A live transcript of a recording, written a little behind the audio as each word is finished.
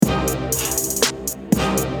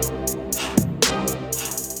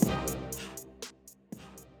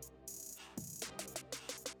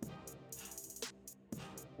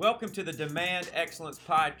welcome to the Demand Excellence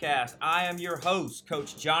Podcast. I am your host,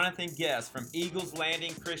 Coach Jonathan Guest from Eagles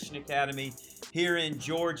Landing Christian Academy here in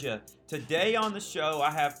Georgia. Today on the show,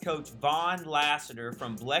 I have Coach Vaughn Lassiter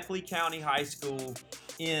from Bleckley County High School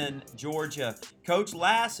in Georgia. Coach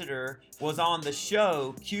Lassiter was on the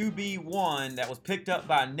show QB1 that was picked up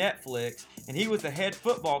by Netflix, and he was the head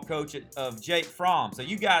football coach of Jake Fromm. So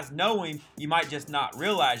you guys know him. You might just not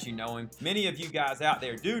realize you know him. Many of you guys out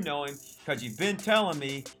there do know him because you've been telling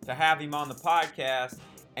me to have him on the podcast.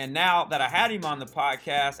 And now that I had him on the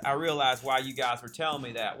podcast, I realized why you guys were telling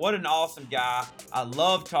me that. What an awesome guy. I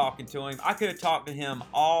love talking to him. I could have talked to him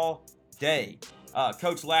all day.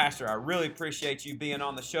 Coach Lassiter, I really appreciate you being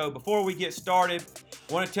on the show. Before we get started,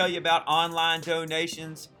 I want to tell you about online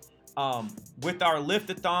donations. With our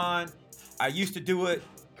Lift-a-thon, I used to do it,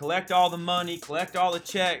 collect all the money, collect all the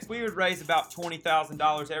checks. We would raise about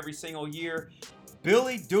 $20,000 every single year.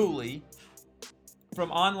 Billy Dooley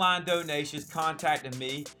from Online Donations contacted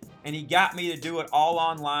me, and he got me to do it all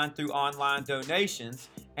online through online donations.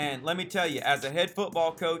 And let me tell you, as a head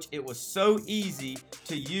football coach, it was so easy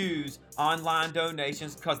to use online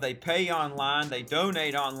donations because they pay online, they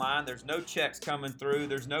donate online, there's no checks coming through,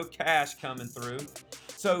 there's no cash coming through.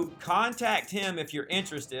 So contact him if you're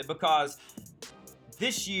interested, because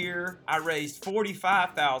this year I raised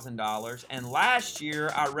 $45,000, and last year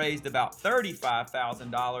I raised about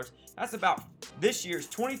 $35,000. That's about this year's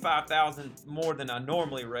 $25,000 more than I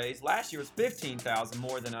normally raised. Last year was $15,000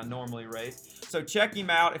 more than I normally raised. So check him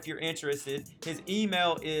out if you're interested. His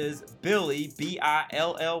email is Billy,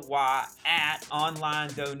 B-I-L-L-Y,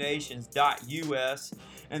 @onlinedonations.us.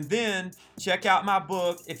 And then check out my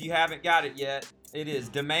book if you haven't got it yet. It is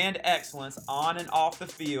Demand Excellence On and Off the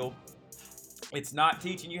Field. It's not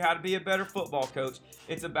teaching you how to be a better football coach.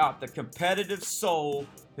 It's about the competitive soul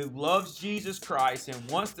who loves Jesus Christ and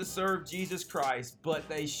wants to serve Jesus Christ, but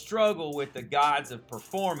they struggle with the gods of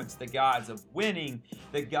performance, the gods of winning,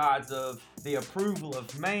 the gods of the approval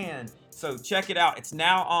of man. So check it out. It's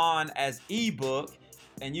now on as ebook,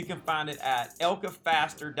 and you can find it at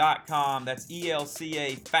elkafaster.com. That's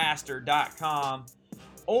E-L-C-A faster.com.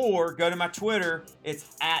 Or go to my Twitter.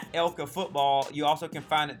 It's @ElkaFootball. You also can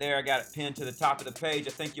find it there. I got it pinned to the top of the page.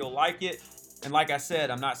 I think you'll like it. And like I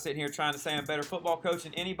said, I'm not sitting here trying to say I'm a better football coach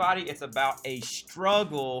than anybody. It's about a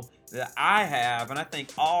struggle that I have, and I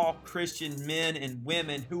think all Christian men and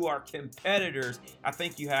women who are competitors, I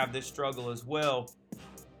think you have this struggle as well.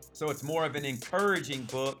 So it's more of an encouraging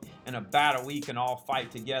book and a battle we can all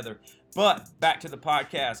fight together. But back to the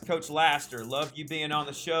podcast. Coach Lassiter, love you being on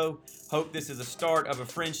the show. Hope this is a start of a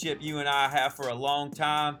friendship you and I have for a long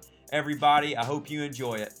time. Everybody, I hope you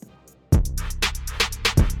enjoy it.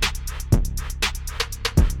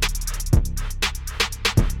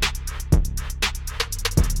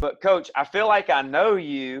 But Coach, I feel like I know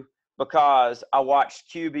you because I watched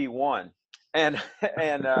QB1. And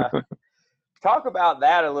talk about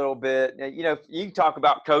that a little bit. You know, you can talk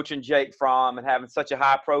about coaching Jake Fromm and having such a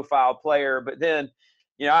high-profile player, but then,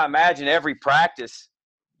 you know, I imagine every practice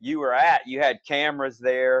you were at, you had cameras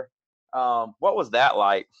there. What was that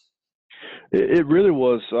like? It really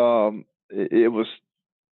was. It was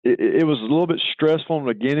a little bit stressful in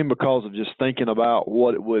the beginning because of just thinking about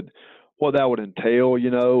what that would entail,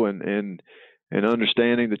 you know, and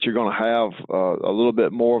understanding that you're going to have a little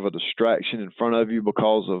bit more of a distraction in front of you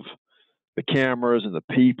because of the cameras and the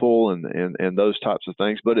people and those types of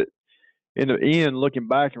things. But in the end, looking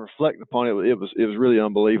back and reflecting upon it, it was really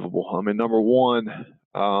unbelievable. I mean, number one,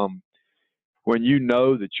 when you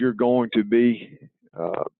know that you're going to be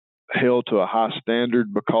held to a high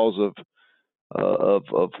standard because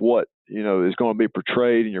of what, you know, is going to be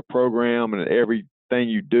portrayed in your program, and everything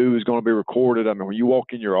you do is going to be recorded. I mean, when you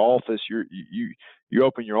walk in your office, you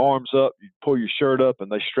open your arms up, you pull your shirt up, and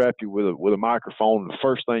they strap you with a microphone. The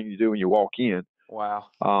first thing you do when you walk in. Wow.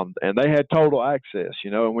 And they had total access,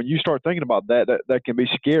 you know. And when you start thinking about that can be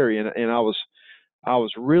scary. And I was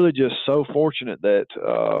really just so fortunate that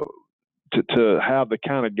to have the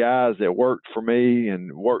kind of guys that worked for me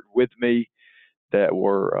and worked with me that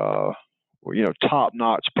were you know,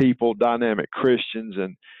 top-notch people, dynamic Christians,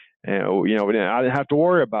 and you know, I didn't have to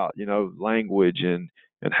worry about, you know, language and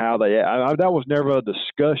how they. That was never a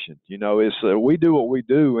discussion. You know, it's we do what we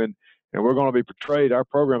do, and we're going to be portrayed. Our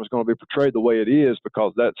program is going to be portrayed the way it is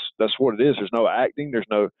because that's what it is. There's no acting. There's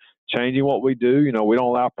no changing what we do. You know, we don't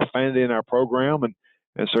allow profanity in our program, and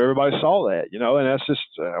so everybody saw that. You know, and that's just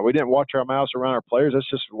we didn't watch our mouths around our players. That's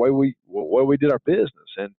just the way we did our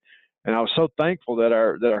business, and I was so thankful that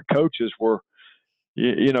our coaches were,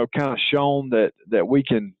 you know, kind of shown that we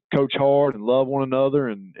can coach hard and love one another,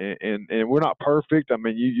 and we're not perfect. I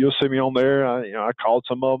mean, you'll see me on there. I called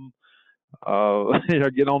some of them.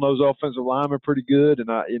 Get on those offensive linemen pretty good, and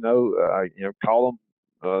I call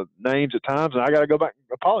them names at times, and I got to go back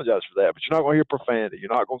and apologize for that. But you're not going to hear profanity.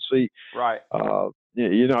 You're not going to see right.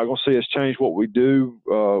 You're not going to see us change what we do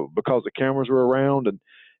because the cameras were around,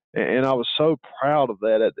 and I was so proud of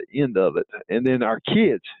that at the end of it. And then our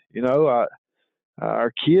kids,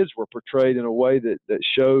 our kids were portrayed in a way that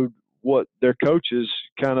showed what their coaches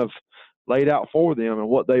kind of laid out for them and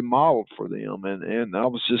what they modeled for them. And I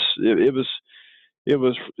was just, it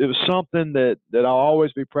was something that I'll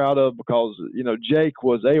always be proud of, because, Jake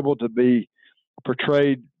was able to be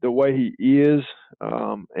portrayed the way he is.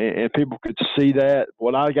 And people could see that.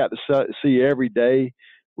 What I got to see every day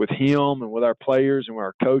with him and with our players and with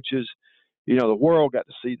our coaches, the world got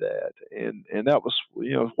to see that. And that was,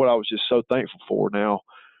 what I was just so thankful for. Now,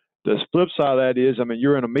 the flip side of that is, I mean,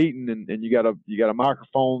 you're in a meeting and you got a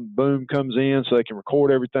microphone boom comes in so they can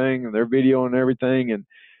record everything, and they're videoing everything. And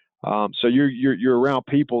so you're around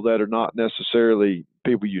people that are not necessarily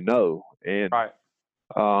people and right.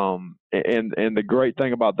 And the great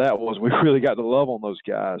thing about that was we really got to love on those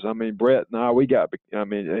guys. I mean, Brett and I,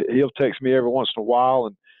 he'll text me every once in a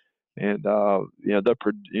while, and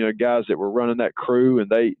the guys that were running that crew,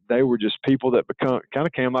 and they were just people that kind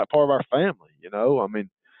of came like part of our family. I mean,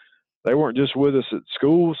 they weren't just with us at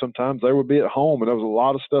school. Sometimes they would be at home, and there was a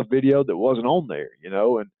lot of stuff videoed that wasn't on there. And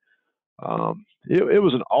it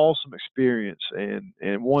was an awesome experience,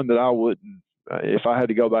 and one that I wouldn't. If I had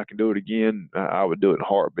to go back and do it again, I would do it in a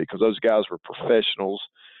heartbeat, because those guys were professionals,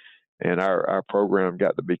 and our program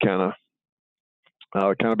got to be kind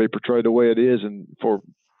of be portrayed the way it is, and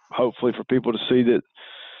hopefully for people to see that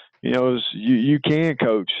you can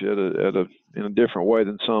coach in a different way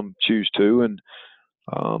than some choose to, and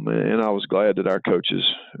I was glad that our coaches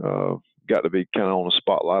got to be kind of on the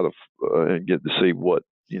spotlight of and get to see what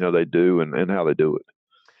they do and how they do it.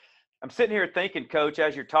 I'm sitting here thinking, Coach,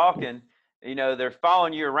 as you're talking, they're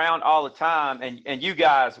following you around all the time, and you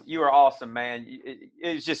guys, you are awesome, man.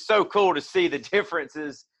 It's just so cool to see the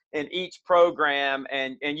differences in each program,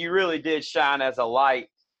 and you really did shine as a light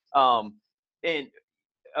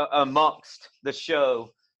amongst the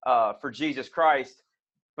show for Jesus Christ.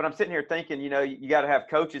 But I'm sitting here thinking, you got to have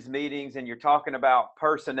coaches meetings, and you're talking about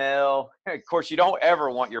personnel. Of course, you don't ever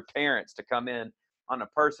want your parents to come in on a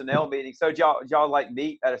personnel meeting. So y'all like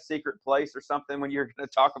meet at a secret place or something when you're going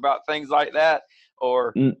to talk about things like that?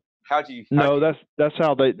 Or that's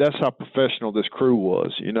how professional this crew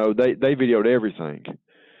was. They videoed everything.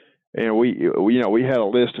 And we had a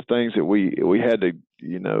list of things that we had to,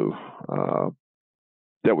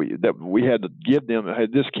 that we had to give them. Hey,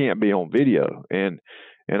 this can't be on video. And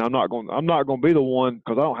I'm not going to be the one,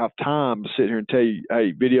 because I don't have time to sit here and tell you,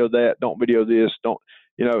 hey, video that, don't video this, don't.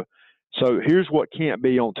 So here's what can't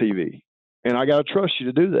be on TV, and I got to trust you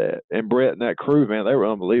to do that. And Brett and that crew, man, they were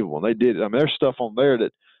unbelievable. And they did it. I mean, there's stuff on there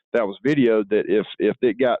that was videoed that if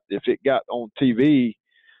it got on TV,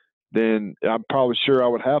 then I'm probably sure I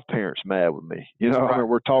would have parents mad with me. Right. I mean,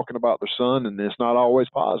 we're talking about their son, and it's not always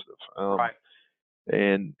positive. Right.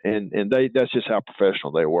 And that's just how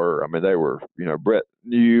professional they were. I mean, they were, Brett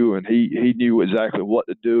knew, and he knew exactly what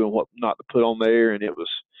to do and what not to put on there, and it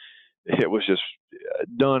was just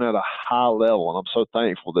done at a high level. And I'm so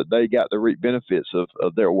thankful that they got to reap benefits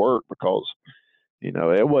of their work, because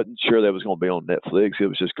it wasn't sure that was going to be on Netflix. It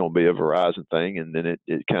was just going to be a Verizon thing, and then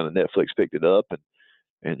it kind of Netflix picked it up,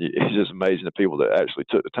 and it's just amazing the people that actually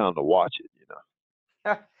took the time to watch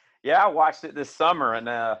it. Yeah, I watched it this summer, and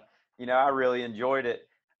I really enjoyed it.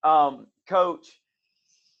 Coach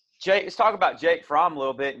Jake, let's talk about Jake Fromm a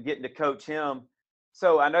little bit and getting to coach him.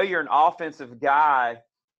 So I know you're an offensive guy.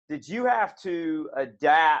 Did you have to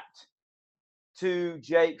adapt to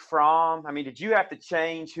Jake Fromm? I mean, did you have to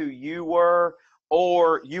change who you were,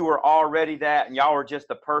 or you were already that and y'all were just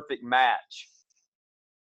a perfect match?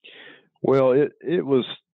 Well, it was,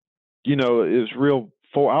 it was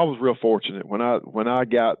I was real fortunate when I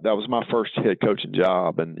got, that was my first head coaching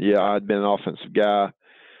job, and yeah, I'd been an offensive guy,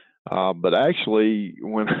 but actually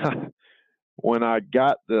when I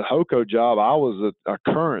got the HOCO job, I was a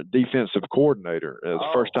current defensive coordinator. It was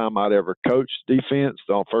the first time I'd ever coached defense.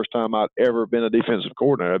 The first time I'd ever been a defensive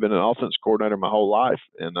coordinator. I've been an offensive coordinator my whole life,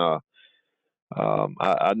 and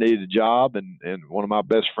I needed a job, and one of my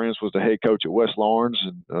best friends was the head coach at West Lawrence,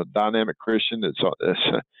 and Dynamic Christian.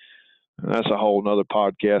 That's a whole nother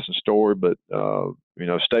podcast and story. But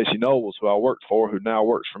Stacy Nobles, who I worked for, who now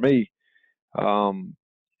works for me,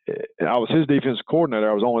 I was his defensive coordinator.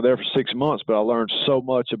 I was only there for 6 months, but I learned so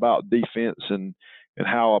much about defense and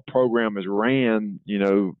how a program is ran,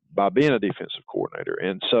 by being a defensive coordinator.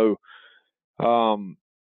 And so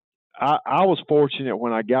I was fortunate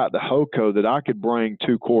when I got to HOCO that I could bring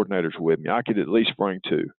 2 coordinators with me. I could at least bring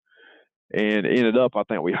 2, and ended up I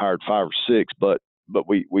think we hired 5 or 6, but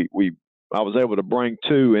I was able to bring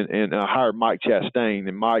 2, and I hired Mike Chastain,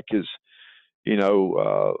 and Mike is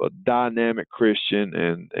a dynamic Christian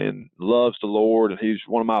and loves the Lord, and he's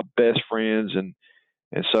one of my best friends, and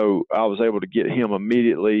so I was able to get him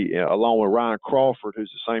immediately, along with Ryan Crawford,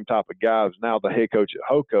 who's the same type of guy, who's now the head coach at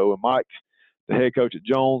HOCO, and Mike, the head coach at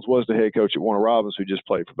Jones, was the head coach at Warner Robins, who just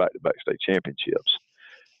played for back-to-back state championships.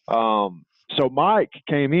 So Mike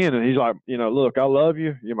came in, and he's like, look, I love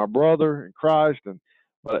you. You're my brother in Christ,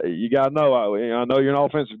 but you got to know, I know you're an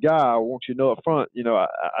offensive guy. I want you to know up front,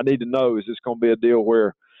 I need to know, is this going to be a deal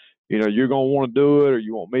where, you're going to want to do it or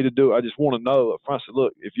you want me to do it? I just want to know up front. I said,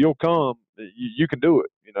 look, if you'll come, you can do it.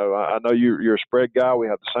 I know you're a spread guy. We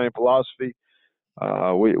have the same philosophy.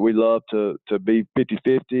 We love to be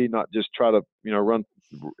 50-50, not just try to, run,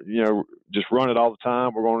 just run it all the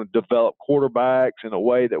time. We're going to develop quarterbacks in a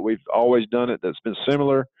way that we've always done it that's been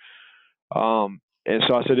similar. And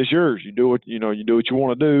so I said, it's yours. You do what you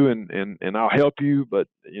want to do, and I'll help you. But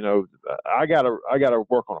I gotta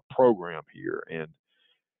work on a program here,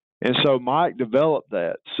 and so Mike developed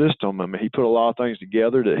that system. I mean, he put a lot of things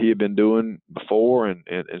together that he had been doing before, and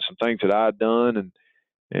some things that I had done, and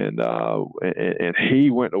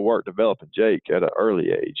he went to work developing Jake at an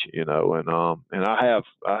early age, and I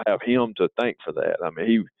have him to thank for that. I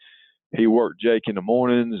mean, he worked Jake in the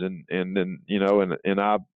mornings, and then and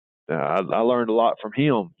I learned a lot from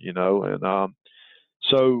him, and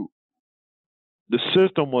so the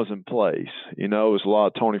system was in place. It was a lot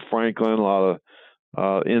of Tony Franklin, a lot of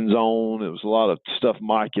end zone. It was a lot of stuff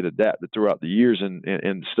Mike had adapted throughout the years,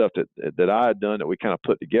 and stuff that I had done that we kind of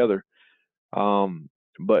put together.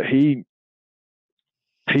 But he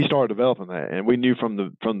started developing that, and we knew from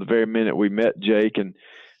the very minute we met Jake, and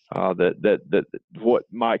that what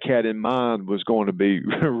Mike had in mind was going to be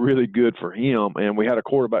really good for him. And we had a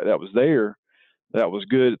quarterback that was there that was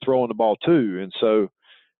good at throwing the ball too. And so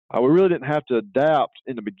we really didn't have to adapt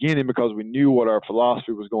in the beginning because we knew what our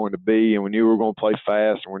philosophy was going to be, and we knew we were going to play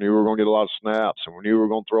fast, and we knew we were going to get a lot of snaps, and we knew we were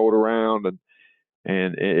going to throw it around.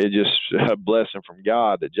 And it just a blessing from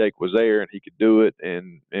God that Jake was there and he could do it,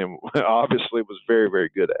 and obviously was very, very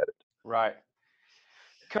good at it. Right.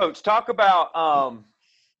 Coach, talk about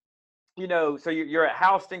so you're at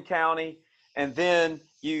Houston County, and then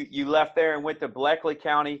you left there and went to Bleckley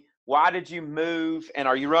County. Why did you move, and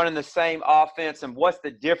are you running the same offense, and what's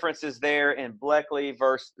the differences there in Bleckley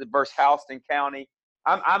versus Houston County?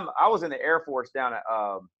 I was in the Air Force down at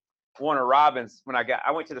Warner Robins when I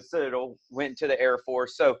went to the Citadel, went to the Air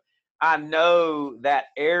Force, so I know that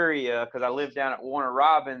area because I lived down at Warner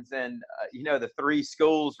Robins, and the 3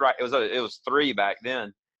 schools, right? It was 3 back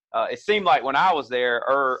then. It seemed like when I was there,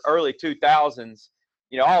 early 2000s,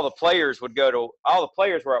 all the players were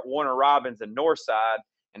at Warner Robins and Northside,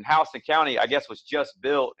 and Houston County, I guess, was just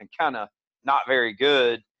built and kind of not very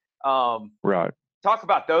good. Right. Talk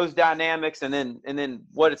about those dynamics, and then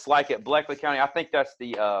what it's like at Bleckley County. I think that's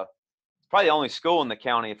probably the only school in the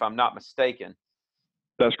county, if I'm not mistaken.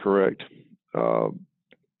 That's correct.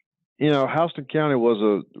 Houston County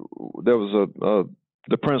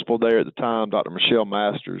the principal there at the time, Dr. Michelle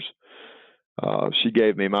Masters. She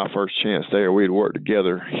gave me my first chance there. We had worked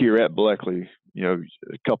together here at Bleckley, a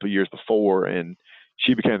couple of years before, and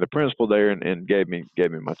she became the principal there and gave me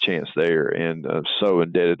my chance there, and so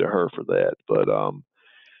indebted to her for that. But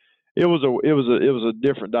it was a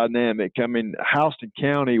different dynamic. I mean, Houston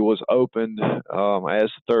County was opened as the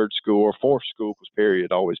 3rd school or 4th school, because Perry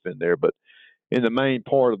had always been there, but in the main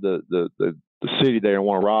part of the city there in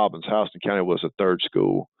Warner Robins, Houston County was a 3rd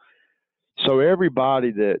school. So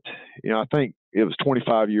everybody that, I think it was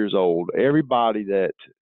 25 years old, everybody that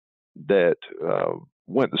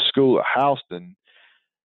went to school at Houston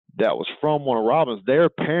that was from Warner Robins, their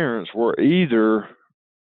parents were either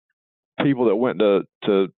people that went to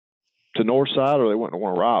Northside or they went to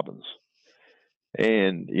Warner Robins.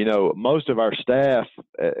 And, most of our staff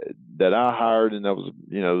that I hired and that was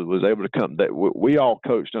able to come, that we all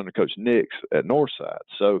coached under Coach Nix at Northside.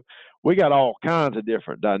 So we got all kinds of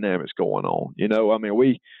different dynamics going on. I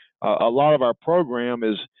mean, a lot of our program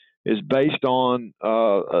is based on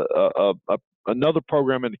another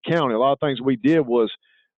program in the county. A lot of things we did was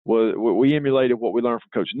we emulated what we learned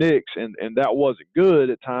from Coach Nix, and that wasn't good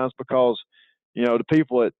at times because, the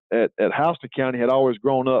people at Houston County had always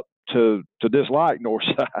grown up to dislike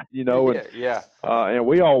Northside, and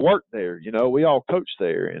we all worked there, we all coached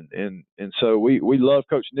there, and so we loved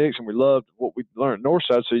Coach Nix and we loved what we learned at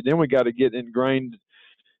Northside. So then we got to get ingrained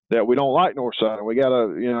that we don't like Northside, and we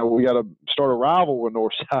gotta start a rival with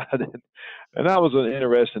Northside, and that was an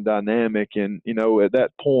interesting dynamic. And at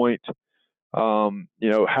that point,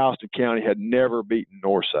 Houston County had never beaten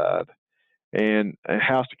Northside, and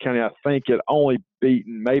Houston County, I think, had only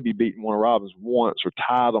maybe beaten Warner Robins once or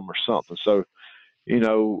tied them or something. So,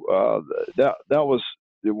 that was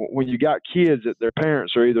when you got kids that their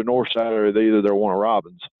parents are either Northside or either they're Warner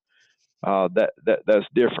Robins. That's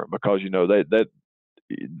different because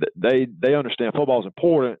they understand football is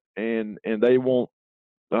important, and they want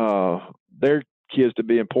their kids to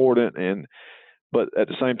be important, but at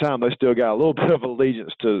the same time they still got a little bit of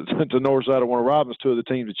allegiance to Northside or Warner Robins, two of the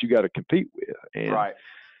teams that you got to compete with. And right.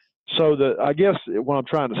 So I guess what I'm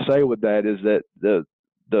trying to say with that is that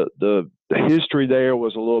the history there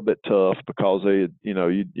was a little bit tough because they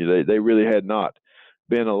really had not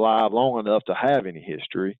been alive long enough to have any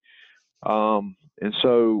history. And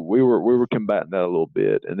so we were combating that a little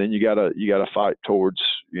bit, and then you gotta fight towards,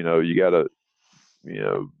 you gotta,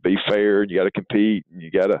 be fair, and you gotta compete, and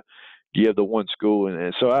you gotta give the one school,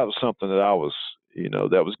 and so that was something that I was,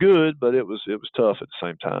 that was good, but it was tough at the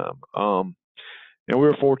same time. And we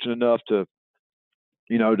were fortunate enough to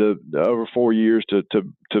over 4 years to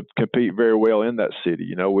compete very well in that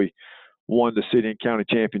city. We won the city and county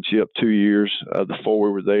championship 2 years of the 4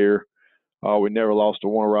 we were there. We never lost to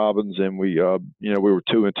Warner Robins, and we were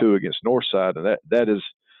 2-2 against Northside, and that is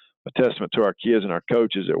a testament to our kids and our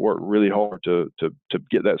coaches that worked really hard to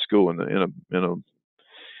get that school in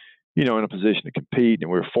a position to compete.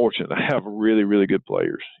 And we were fortunate to have really, really good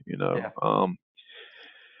players. Yeah.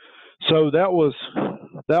 So that was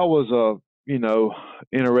a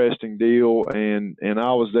interesting deal, and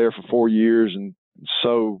I was there for 4 years, and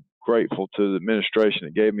so grateful to the administration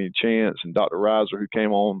that gave me a chance, and Dr. Reiser, who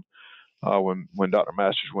came on when Dr.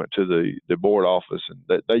 Masters went to the board office, and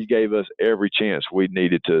that they gave us every chance we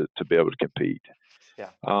needed to be able to compete. Yeah.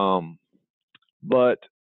 But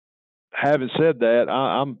having said that,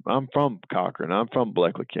 I'm from Cochran. I'm from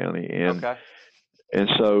Bleckley County, and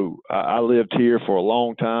so I lived here for a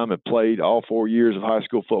long time and played all 4 years of high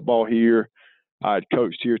school football here. I had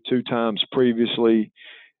coached here 2 times previously,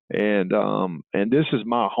 and this is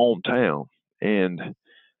my hometown. And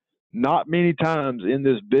not many times in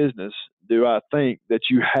this business do I think that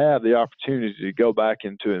you have the opportunity to go back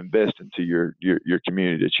into invest into your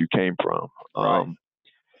community that you came from. Right.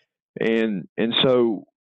 And so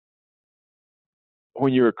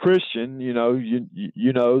when you're a Christian, you know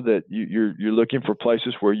that you're looking for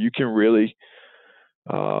places where you can really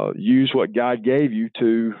use what God gave you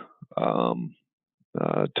to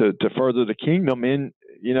further the kingdom in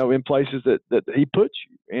places that He puts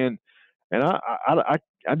you. And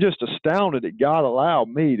I'm just astounded that God allowed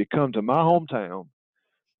me to come to my hometown,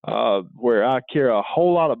 where I care a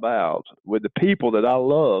whole lot about, with the people that I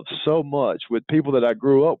love so much, with people that I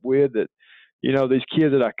grew up with, that, these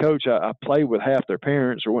kids that I coach, I played with half their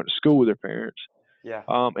parents or went to school with their parents. Yeah.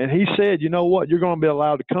 And He said, you know what, you're going to be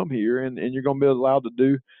allowed to come here, and you're going to be allowed to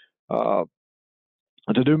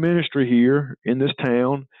do ministry here in this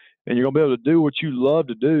town, and you're going to be able to do what you love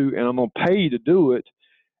to do, and I'm going to pay you to do it.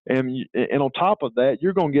 And on top of that,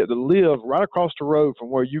 you're going to get to live right across the road from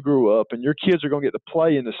where you grew up, and your kids are going to get to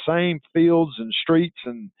play in the same fields and streets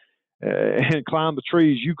and climb the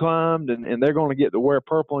trees you climbed, and they're going to get to wear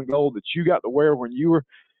purple and gold that you got to wear when you were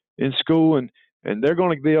in school, and they're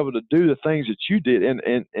going to be able to do the things that you did, and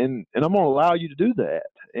I'm going to allow you to do that.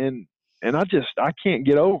 And I can't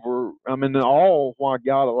get over, I'm in awe why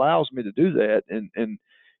God allows me to do that, and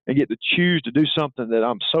get to choose to do something that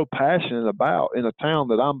I'm so passionate about in a town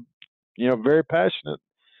that I'm, very passionate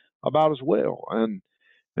about as well. And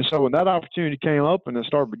so when that opportunity came up and I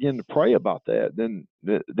started beginning to pray about that, then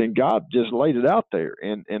God just laid it out there,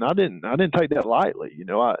 and I didn't take that lightly,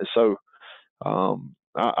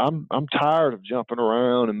 I'm tired of jumping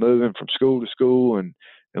around and moving from school to school and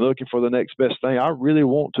looking for the next best thing. I really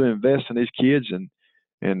want to invest in these kids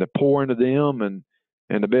and to pour into them and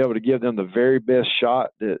to be able to give them the very best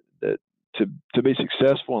shot that to be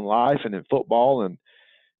successful in life and in football, and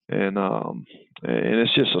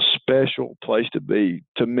it's just a special place to be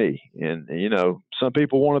to me. And some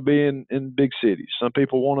people want to be in big cities. Some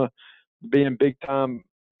people want to be in big time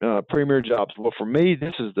premier jobs. Well, for me,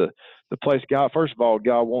 this is the place God. First of all,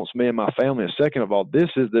 God wants me and my family, and second of all, this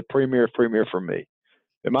is the premier for me.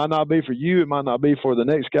 It might not be for you, it might not be for the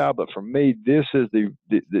next guy, but for me, this is the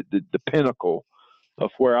pinnacle of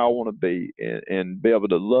where I want to be, and be able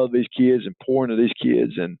to love these kids and pour into these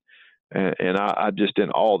kids, and I just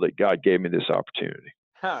in awe that God gave me this opportunity.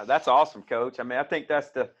 That's awesome, Coach. I mean, I think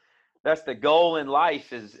that's the goal in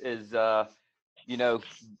life is you know,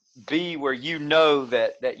 be where you know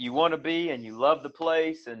that you want to be and you love the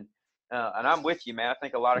place. And I'm with you, man. I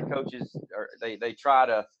think a lot of coaches they try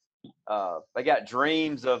to they got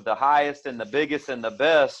dreams of the highest and the biggest and the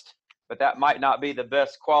best, but that might not be the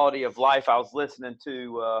best quality of life. I was listening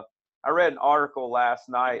to I read an article last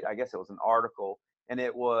night. I guess it was an article, and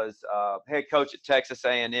it was head coach at Texas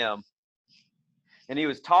A&M, and he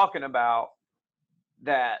was talking about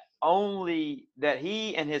that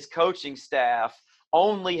he and his coaching staff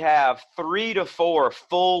only have 3 to 4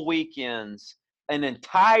 full weekends an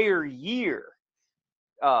entire year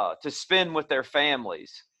to spend with their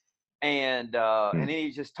families. And then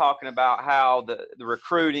he's just talking about how the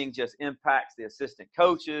recruiting just impacts the assistant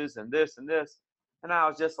coaches and this and this. And I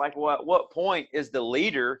was just like, well, at what point is the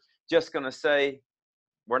leader just going to say,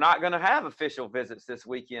 we're not going to have official visits this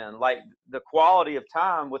weekend? Like, the quality of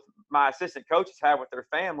time with my assistant coaches have with their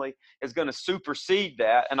family is going to supersede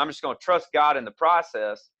that. And I'm just going to trust God in the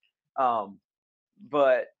process.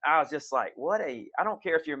 But I was just like, I don't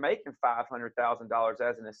care if you're making $500,000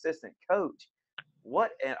 as an assistant coach.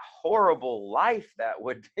 What a horrible life that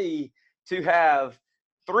would be, to have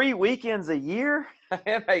 3 weekends a year.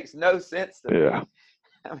 It makes no sense to me.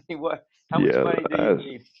 I mean, how much money do you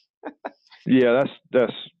need? Yeah,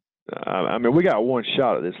 that's. I mean, we got one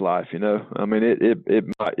shot at this life, you know. I mean,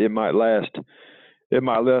 it might last. It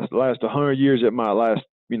might last 100 years. It might last,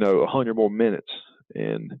 100 more minutes.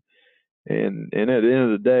 And at the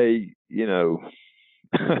end of the day,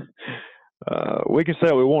 we can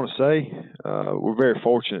say what we want to say. We're very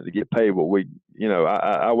fortunate to get paid what we,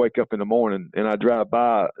 I wake up in the morning and I drive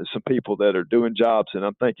by some people that are doing jobs, and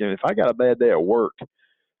I'm thinking, if I got a bad day at work,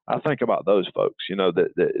 I think about those folks,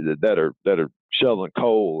 that are shoveling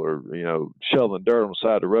coal or, shoveling dirt on the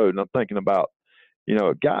side of the road. And I'm thinking about,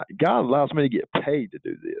 God allows me to get paid to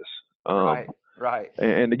do this. Right.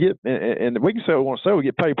 And to get, and we can say what we want to say, we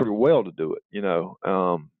get paid pretty well to do it,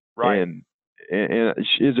 Right. And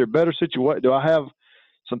is there a better situation? Do I have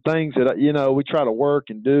some things that, we try to work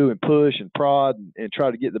and do and push and prod and try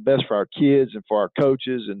to get the best for our kids and for our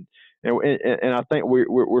coaches, and I think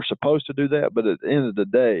we're supposed to do that. But at the end of the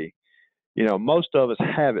day, most of us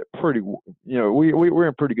have it pretty. We're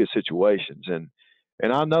in pretty good situations, and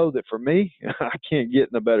I know that for me, I can't get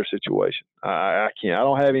in a better situation. I can't. I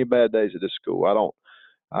don't have any bad days at this school. I don't.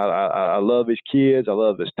 I love these kids. I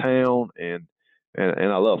love this town, and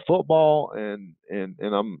I love football, and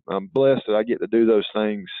I'm blessed that I get to do those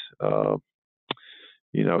things.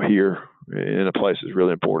 Here in a place that's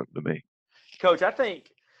really important to me. Coach, I think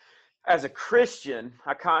as a Christian,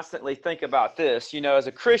 I constantly think about this. As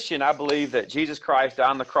a Christian, I believe that Jesus Christ died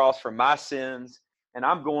on the cross for my sins, and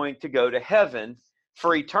I'm going to go to heaven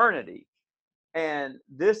for eternity. And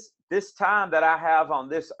this time that I have on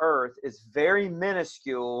this earth is very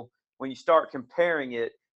minuscule when you start comparing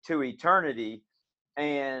it to eternity.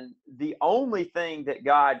 And the only thing that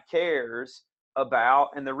God cares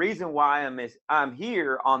about, and the reason why I'm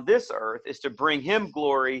here on this earth, is to bring him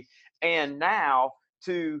glory, and now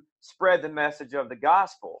to spread the message of the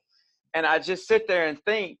gospel. And I just sit there and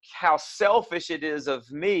think how selfish it is of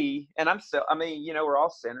me. And we're all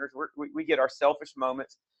sinners. We get our selfish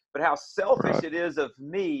moments, but how selfish it is of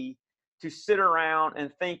me to sit around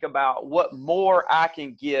and think about what more I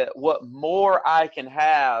can get, what more I can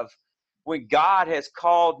have, when God has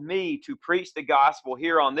called me to preach the gospel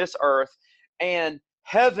here on this earth, and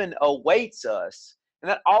heaven awaits us.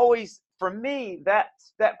 And that always, for me, that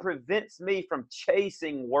prevents me from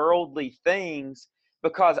chasing worldly things,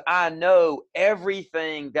 because I know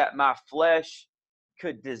everything that my flesh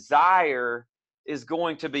could desire is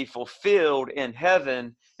going to be fulfilled in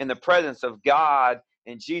heaven in the presence of God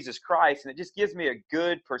and Jesus Christ. And it just gives me a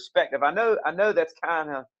good perspective. I know that's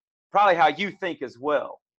kind of probably how you think as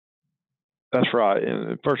well. That's right.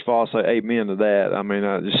 And first of all, I'll say amen to that. I mean,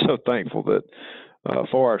 I'm just so thankful that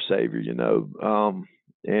for our Savior,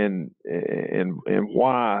 and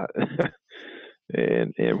why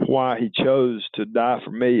and why He chose to die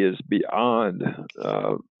for me is beyond.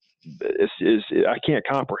 I can't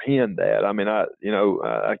comprehend that. I mean, I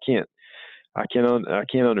can't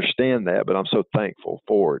understand that, but I'm so thankful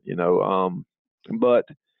for it. But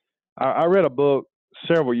I read a book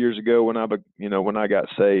several years ago when I got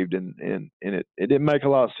saved, and it didn't make a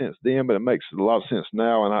lot of sense then, but it makes a lot of sense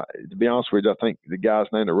now. And to be honest with you, I think the guy's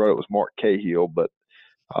name that wrote it was Mark Cahill, but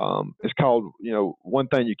it's called, One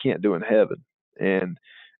Thing You Can't Do in Heaven. And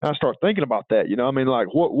I start thinking about that, like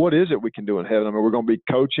what is it we can do in heaven? I mean, we're going to be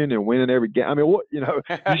coaching and winning every game. I mean, you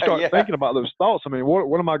start thinking about those thoughts. I mean,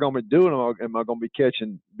 what am I going to be doing? Am I going to be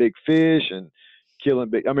catching big fish and killing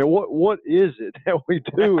big? I mean, what is it that we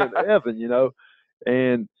do in heaven?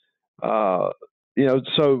 And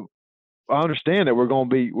so I understand that we're going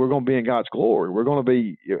to be in God's glory. We're going to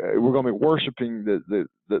be worshiping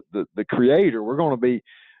the Creator. We're going to be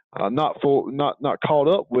not caught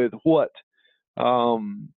up with what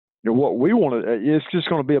what we want to. It's just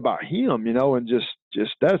going to be about Him, and just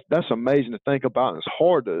that's amazing to think about. And it's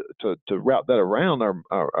hard to wrap that around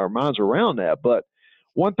our minds around that. But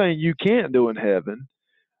one thing you can't do in heaven,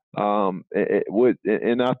 and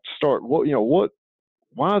I start what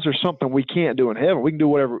why is there something we can't do in heaven? We can do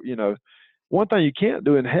whatever. One thing you can't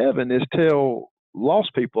do in heaven is tell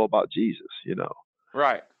lost people about Jesus.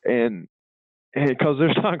 Right. And because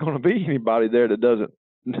there's not going to be anybody there that doesn't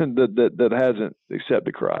that hasn't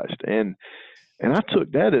accepted Christ. And I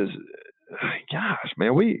took that as, gosh,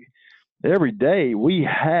 man, every day we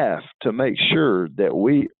have to make sure that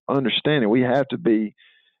we understand it. We have to be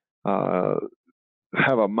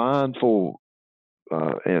have a mindful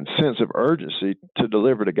and sense of urgency to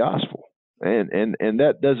deliver the gospel. And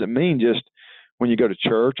that doesn't mean just when you go to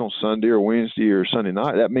church on Sunday or Wednesday or Sunday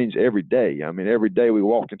night. That means every day. I mean, every day we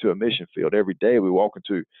walk into a mission field. Every day we walk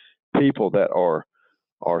into people that are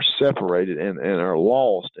separated and are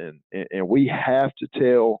lost. And we have to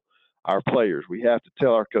tell our players. We have to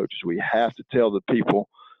tell our coaches. We have to tell the people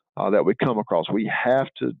that we come across. We have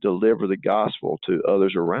to deliver the gospel to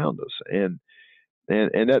others around us. And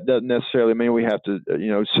that doesn't necessarily mean we have to,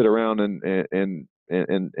 sit around and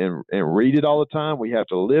read it all the time. We have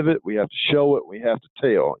to live it. We have to show it. We have to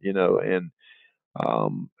tell,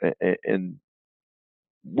 and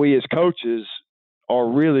we as coaches are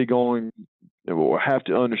really going to have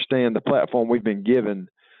to understand the platform we've been given,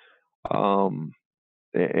 and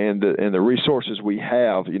the resources we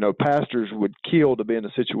have. Pastors would kill to be in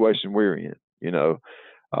the situation we're in,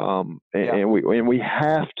 and we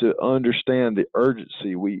have to understand the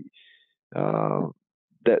urgency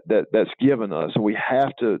that's given us. And we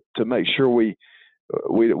have to make sure we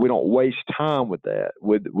don't waste time with that,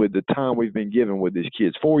 with the time we've been given with these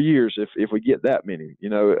kids. 4 years, if we get that many,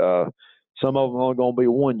 some of them are only going to be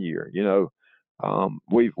 1 year.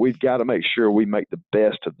 We've got to make sure we make the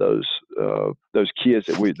best of those kids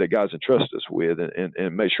that God's entrusted us with,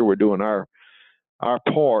 and make sure we're doing our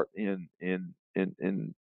part in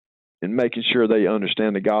making sure they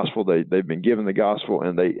understand the gospel. They've been given the gospel,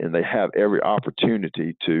 and they have every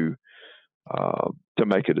opportunity to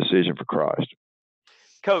make a decision for Christ.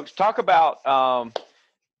 Coach, talk about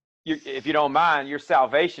if you don't mind, your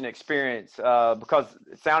salvation experience, because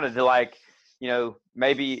it sounded like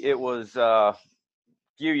maybe it was a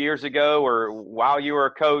few years ago or while you were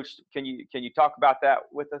a coach. Can you talk about that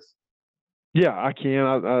with us? Yeah, I can.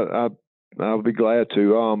 I'll be glad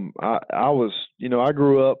to. I was, I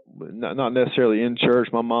grew up not necessarily in church.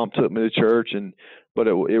 My mom took me to church, but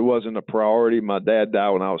it wasn't a priority. My dad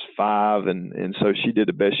died when I was 5, and so she did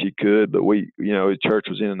the best she could. But church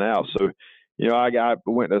was in and out. So, I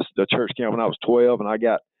went to the church camp when I was 12, and I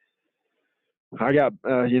got had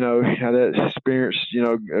that experience.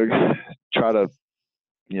 Try to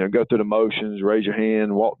go through the motions, raise your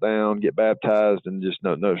hand, walk down, get baptized, and just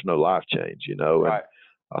there's no life change. Right.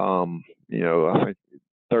 I think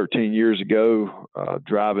 13 years ago,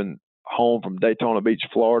 driving home from Daytona Beach,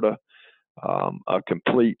 Florida, a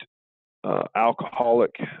complete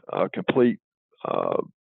alcoholic, a complete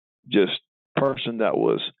just person that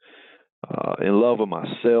was in love with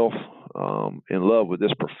myself, in love with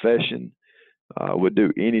this profession, would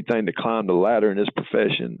do anything to climb the ladder in this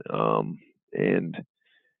profession, and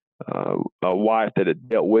a wife that had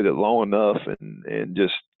dealt with it long enough, and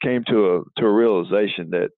just came to a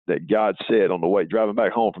realization that God said on the way driving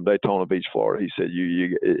back home from Daytona Beach, Florida. He said,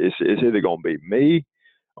 it's either going to be me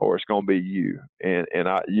or it's going to be you, and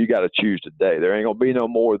you got to choose today. There ain't going to be no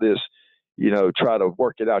more of this, try to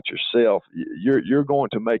work it out yourself. You're going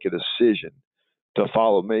to make a decision to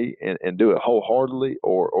follow me and do it wholeheartedly,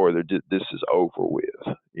 or this is over with,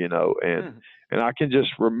 and I can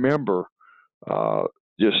just remember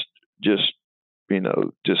just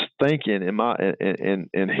thinking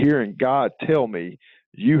and hearing God tell me,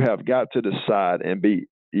 you have got to decide and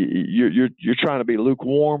you're trying to be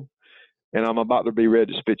lukewarm, and I'm about to be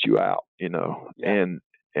ready to spit you out, Yeah.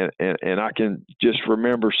 and I can just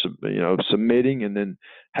remember submitting, and then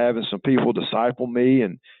having some people disciple me,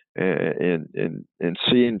 and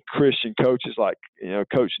seeing Christian coaches like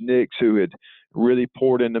Coach Nix, who had really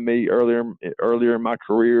poured into me earlier in my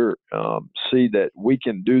career, see that we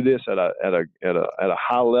can do this at a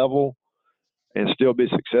high level and still be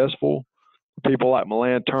successful. People like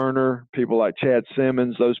Milan Turner, people like Chad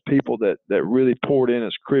Simmons, those people that really poured in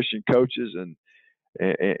as Christian coaches, and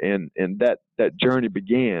that journey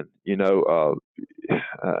began. It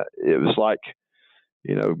was like,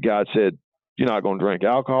 God said, You're not going to drink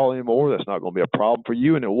alcohol anymore. That's not going to be a problem for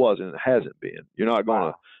you, and it wasn't. It hasn't been. You're not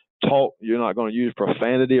going to talk. You're not going to use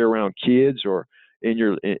profanity around kids or in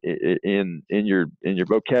your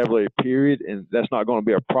vocabulary period, and that's not going to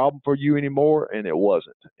be a problem for you anymore. And it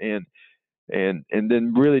wasn't. And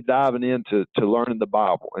then really diving into learning the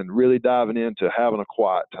Bible, and really diving into having a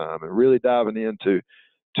quiet time, and really diving into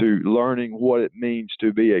learning what it means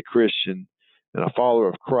to be a Christian and a follower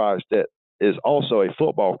of Christ that is also a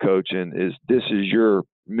football coach, and this is your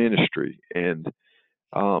ministry, and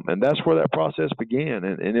that's where that process began,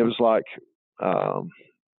 and it was like, to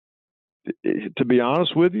be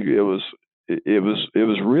honest with you, it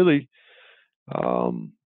was really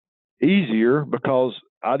easier because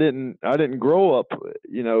I didn't grow up,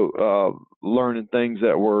 learning things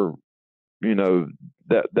that were,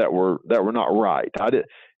 that were not right. I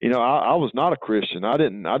was not a Christian. I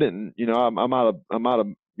didn't, I might have,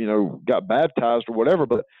 got baptized or whatever,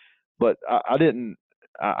 but I didn't,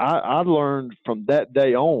 I learned from that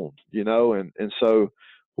day on, and so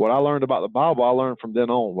what I learned about the Bible, I learned from then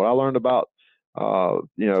on. What I learned about,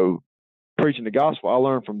 preaching the gospel, I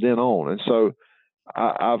learned from then on. And so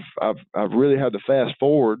I've really had to fast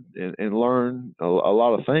forward and learn a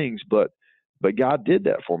lot of things, but God did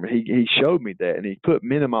that for me. He showed me that, and He put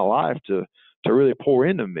men in my life to really pour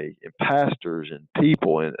into me, and pastors and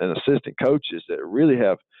people and assistant coaches that really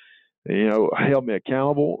have, held me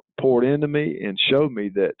accountable, poured into me, and showed me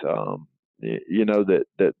that,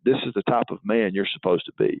 that this is the type of man you're supposed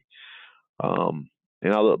to be. And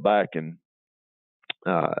I look back and,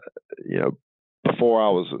 before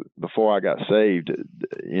I got saved,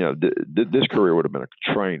 this career would have been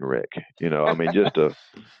a train wreck. I mean, just a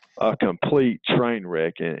complete train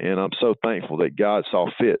wreck. And I'm so thankful that God saw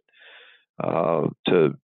fit to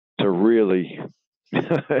really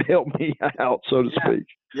help me out, so to speak.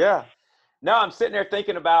 Yeah. No, I'm sitting there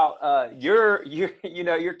thinking about you're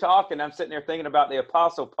talking. I'm sitting there thinking about the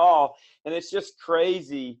Apostle Paul, and it's just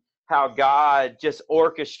crazy how God just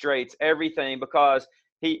orchestrates everything, because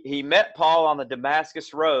he met Paul on the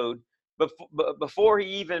Damascus Road. But before he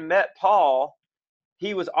even met Paul,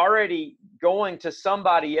 he was already going to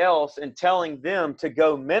somebody else and telling them to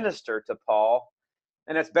go minister to Paul.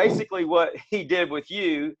 And that's basically what he did with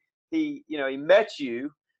you. He met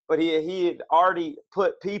you, but he had already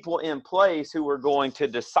put people in place who were going to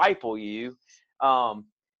disciple you. And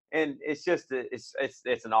it's just, it's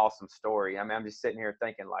an awesome story. I mean, I'm just sitting here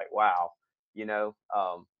thinking like, wow,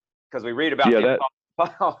 because we read about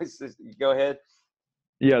go ahead.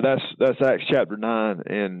 Yeah, that's Acts chapter 9,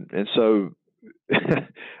 and so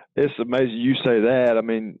it's amazing you say that. I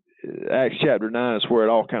mean, Acts chapter 9 is where it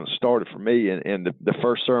all kind of started for me, and the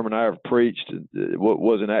first sermon I ever preached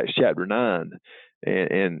was in Acts chapter 9,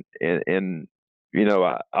 and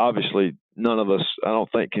obviously none of us, I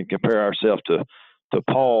don't think, can compare ourselves to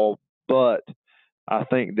Paul, but I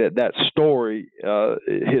think that story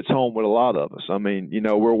hits home with a lot of us. I mean,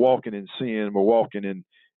 we're walking in sin, we're walking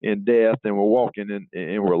in death, and we're walking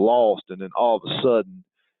and we're lost, and then all of a sudden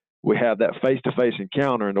we have that face-to-face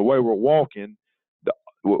encounter, and the way we're walking,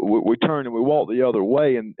 we turn and we walk the other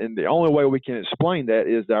way, and the only way we can explain that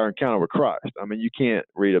is our encounter with Christ. I mean, you can't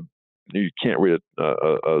read a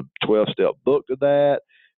 12-step book to that.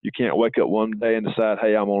 You can't wake up one day and decide,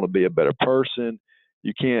 hey, I'm going to be a better person.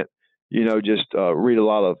 You can't, just read a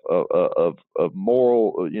lot of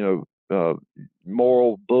moral,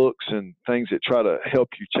 moral books and things that try to help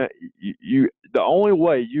you change. The only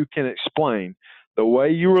way you can explain the way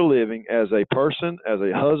you were living as a person, as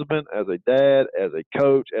a husband, as a dad, as a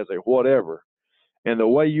coach, as a whatever, and the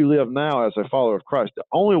way you live now as a follower of Christ, the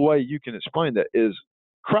only way you can explain that is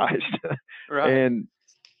Christ. Right. And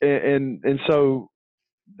so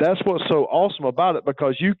that's what's so awesome about it,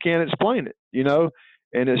 because you can't explain it,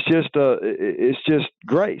 and it's just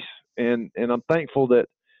grace. And I'm thankful that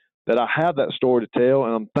I have that story to tell,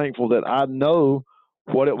 and I'm thankful that I know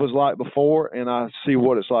what it was like before, and I see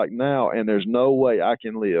what it's like now, and there's no way I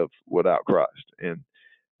can live without Christ. And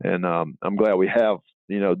I'm glad we have,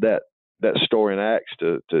 that story in Acts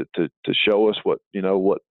to show us what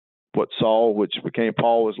Saul, which became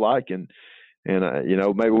Paul, was like, and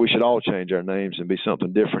maybe we should all change our names and be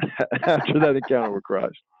something different after that encounter with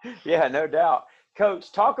Christ. Yeah, no doubt.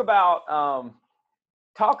 Coach, talk about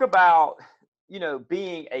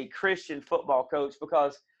being a Christian football coach,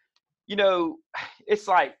 because it's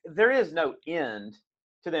like there is no end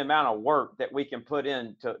to the amount of work that we can put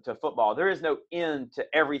into football. There is no end to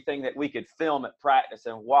everything that we could film at practice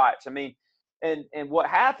and watch. I mean, and what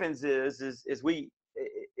happens is we,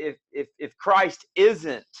 if Christ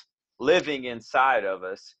isn't living inside of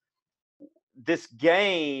us, this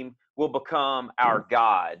game will become our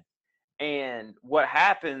God. And what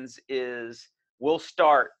happens is we'll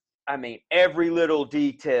start, I mean, every little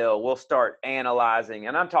detail we'll start analyzing.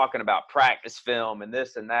 And I'm talking about practice film and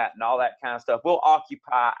this and that and all that kind of stuff. We'll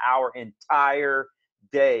occupy our entire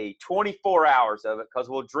day, 24 hours of it, because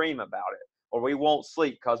we'll dream about it, or we won't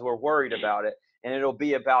sleep because we're worried about it. And it'll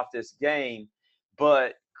be about this game.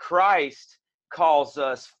 But Christ calls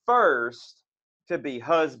us first to be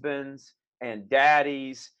husbands and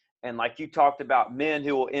daddies, and like you talked about, men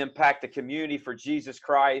who will impact the community for Jesus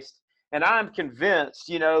Christ. And I'm convinced,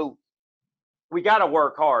 we got to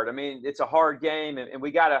work hard. I mean, it's a hard game, and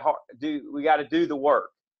we got to do the work.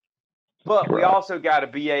 But we also got to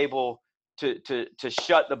be able to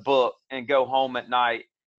shut the book and go home at night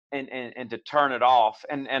and to turn it off.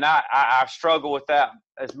 And I struggle with that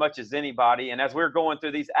as much as anybody. And as we're going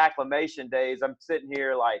through these acclimation days, I'm sitting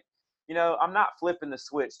here like, I'm not flipping the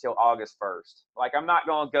switch till August 1st. Like, I'm not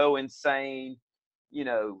going to go insane,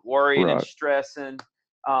 worrying and stressing.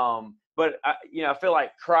 But I feel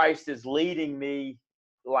like Christ is leading me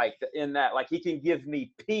like in that, like he can give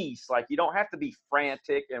me peace. Like, you don't have to be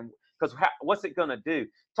frantic, and because what's it going to do?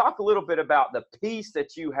 Talk a little bit about the peace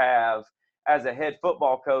that you have as a head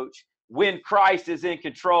football coach when Christ is in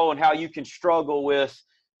control, and how you can struggle with,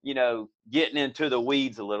 getting into the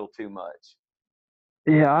weeds a little too much.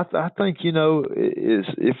 Yeah, I think is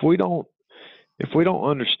if we don't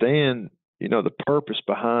understand the purpose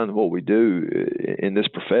behind what we do in this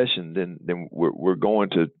profession, then we're going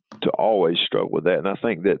to always struggle with that. And I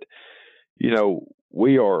think that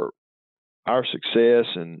we are, our success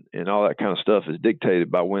and all that kind of stuff is dictated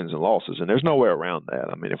by wins and losses, and there's no way around that.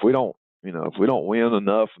 I mean, if we don't win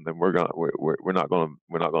enough, then we're not going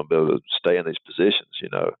to be able to stay in these positions.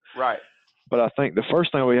 Right. But I think the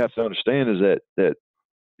first thing we have to understand is that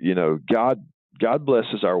God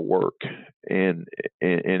blesses our work, and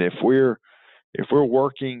if we're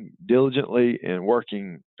working diligently and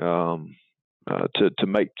working to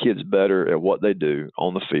make kids better at what they do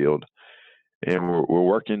on the field, and we're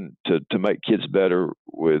working to make kids better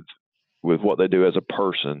with what they do as a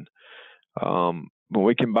person, when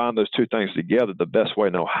we combine those two things together, the best way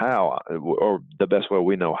we know how,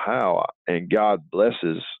 and God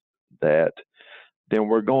blesses that, then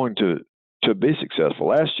we're going to be successful.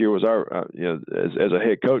 Last year was our, as a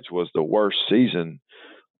head coach, was the worst season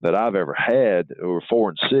that I've ever had. We were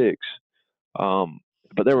 4-6,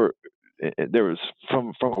 but there was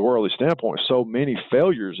from a worldly standpoint so many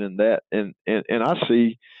failures in that, and I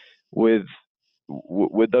see with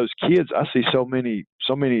those kids, I see so many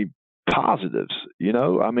positives.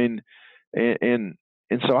 I mean, and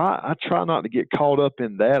so I try not to get caught up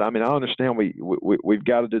in that. I mean, I understand we've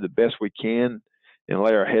got to do the best we can and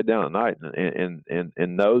lay our head down at night and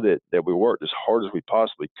know that we worked as hard as we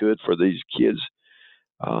possibly could for these kids.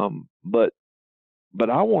 But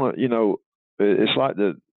I want to, it's like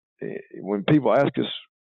when people ask us,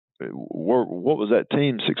 what was that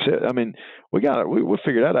team's success? I mean, we'll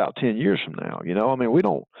figure that out 10 years from now. I mean, we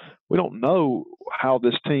don't know how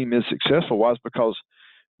this team is successful. Why? It's because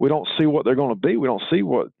we don't see what they're going to be. We don't see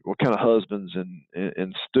what kind of husbands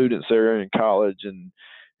and students they're in college, and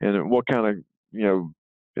what kind of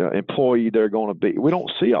employee they're going to be. We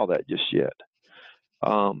don't see all that just yet.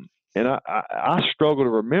 And I struggle to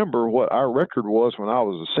remember what our record was when I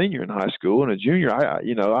was a senior in high school, and a junior. I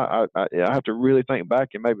have to really think back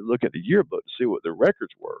and maybe look at the yearbook to see what the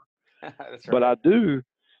records were. That's right.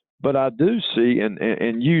 But I do see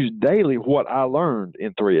and use daily what I learned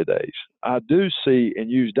in 3-a-days. I do see and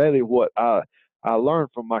use daily what I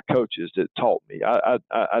learned from my coaches that taught me.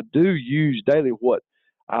 I do use daily what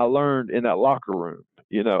I learned in that locker room.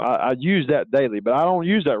 I use that daily, but I don't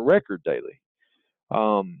use that record daily.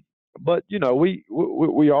 But we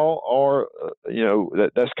all are.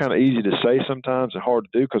 That's kind of easy to say sometimes and hard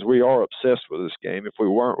to do, because we are obsessed with this game. If we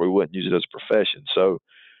weren't, we wouldn't use it as a profession. So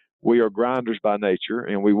we are grinders by nature,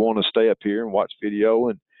 and we want to stay up here and watch video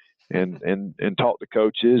and talk to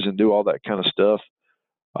coaches and do all that kind of stuff.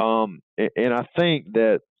 And I think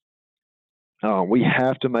that we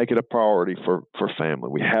have to make it a priority for family.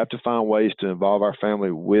 We have to find ways to involve our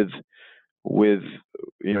family with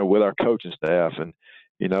our coaching staff. And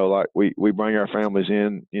like we bring our families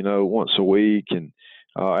in once a week, and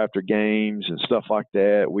after games and stuff like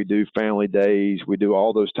that. We do family days. We do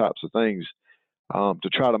all those types of things to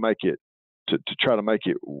try to make it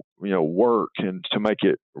work and to make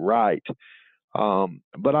it right.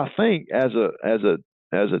 But I think as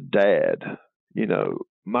a dad,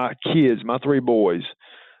 my kids, my 3 boys,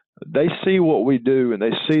 they see what we do, and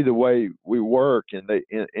they see the way we work, and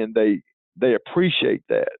they appreciate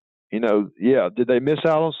that. Did they miss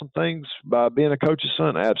out on some things by being a coach's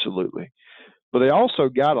son? Absolutely. but they also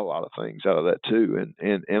got a lot of things out of that too.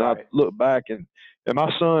 And Right. I look back and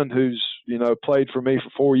my son, who's played for me for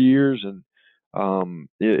 4 years and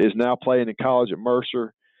is now playing in college at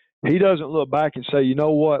Mercer. He doesn't look back and say, you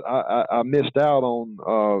know what, I missed out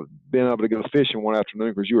on being able to go fishing one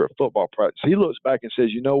afternoon because you were at football practice. He looks back and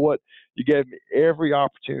says, you know what, you gave me every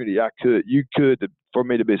opportunity you could for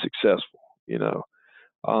me to be successful.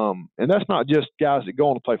 And that's not just guys that go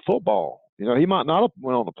on to play football. He might not have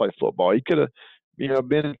went on to play football. He could have,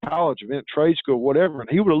 been in college or been in trade school, whatever. And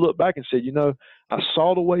he would have looked back and said, I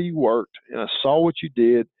saw the way you worked and I saw what you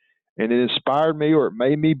did, and it inspired me or it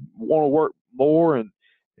made me want to work more. And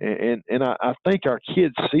I think our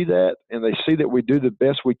kids see that, and they see that we do the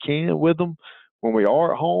best we can with them when we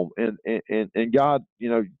are at home, and God,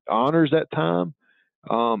 honors that time,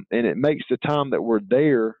 and it makes the time that we're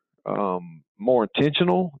there more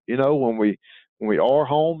intentional. When we are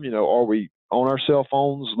home, are we on our cell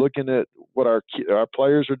phones looking at what our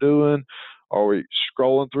players are doing? Are we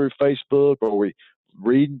scrolling through Facebook? Are we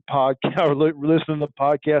reading podcast or listening to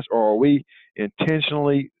podcasts, or are we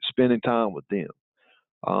intentionally spending time with them?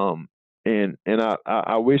 And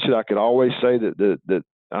I wish that I could always say that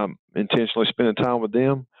I'm intentionally spending time with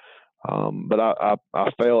them. But I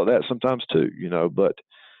fail at that sometimes too, but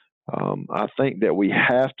I think that we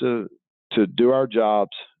have to do our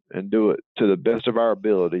jobs and do it to the best of our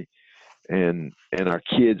ability. And our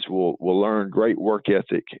kids will learn great work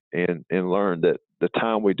ethic and learn that the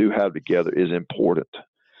time we do have together is important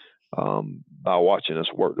by watching us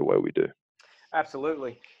work the way we do.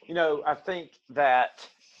 Absolutely. I think that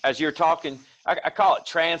as you're talking, I call it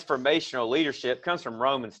transformational leadership. It comes from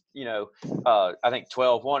Romans, I think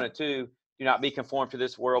 12:1-2. Do not be conformed to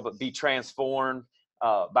this world, but be transformed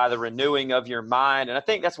by the renewing of your mind. And I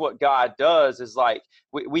think that's what God does is like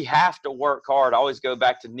we have to work hard. I always go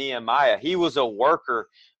back to Nehemiah. He was a worker,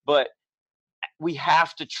 but we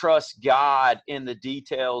have to trust God in the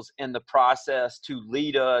details, in the process to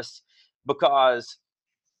lead us, because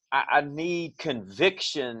I need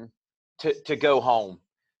conviction to go home,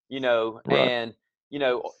 Right. and,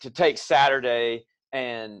 to take Saturday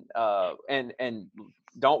and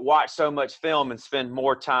don't watch so much film and spend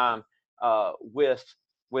more time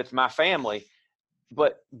with my family.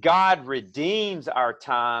 But God redeems our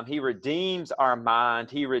time. He redeems our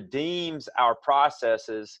mind. He redeems our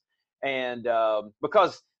processes. And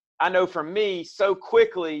because I know for me, so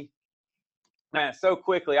quickly,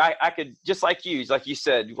 I could, just like you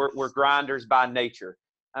said, we're grinders by nature.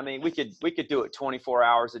 I mean, we could do it 24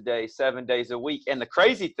 hours a day, 7 days a week. And the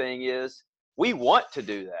crazy thing is we want to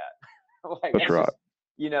do that. That's right.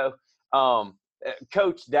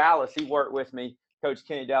 Coach Dallas, he worked with me, Coach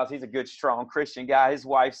Kenny Dallas. He's a good, strong Christian guy. His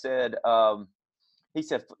wife said, he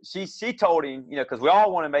said, she told him, because we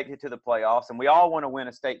all want to make it to the playoffs and we all want to win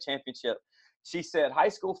a state championship. She said, high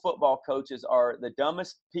school football coaches are the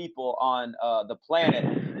dumbest people on the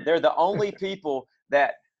planet. They're the only people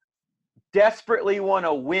that desperately want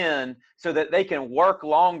to win so that they can work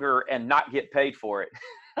longer and not get paid for it.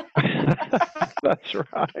 That's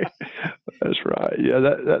right. That's right.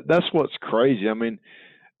 Yeah, that's what's crazy. I mean,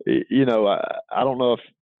 I don't know if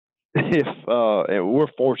and we're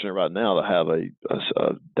fortunate right now to have a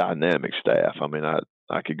dynamic staff. I mean,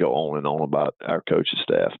 I could go on and on about our coaching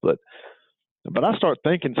staff, but I start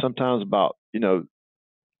thinking sometimes about,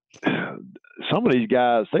 some of these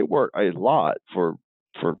guys, they work a lot for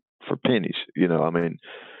pennies, I mean,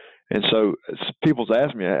 and so people's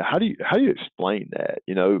asking me, how do you explain that?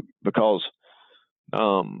 Because,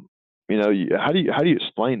 how do you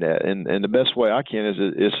explain that? And the best way I can is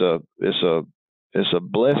it's a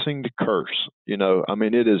blessing to curse. I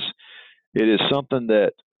mean, it is something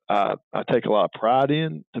that I take a lot of pride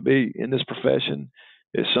in, to be in this profession.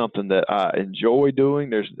 It's something that I enjoy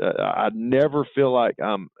doing. I never feel like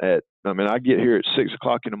I get here at 6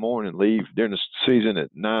 o'clock in the morning and leave during the season at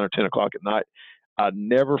 9 or 10 o'clock at night. I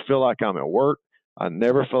never feel like I'm at work. I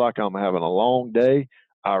never feel like I'm having a long day.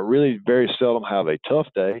 I really very seldom have a tough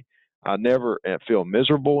day. I never feel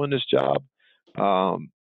miserable in this job.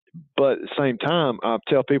 But at the same time, I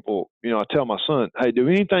tell people, I tell my son, hey, do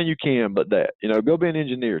anything you can but that. Go be an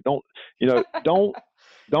engineer. Don't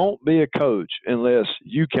be a coach unless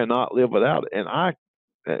you cannot live without it. And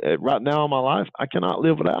right now in my life, I cannot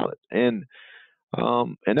live without it. And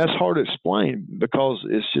that's hard to explain because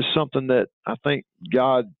it's just something that I think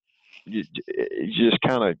God just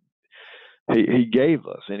kind of he gave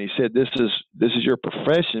us, and he said, this is your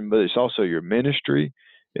profession, but it's also your ministry.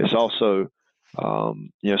 It's also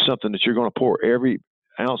something that you're going to pour every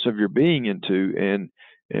ounce of your being into. And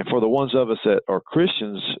for the ones of us that are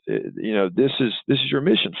Christians, this is your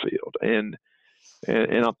mission field. And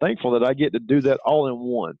And I'm thankful that I get to do that all in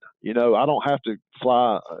one. You know, I don't have to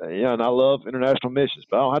fly. And I love international missions,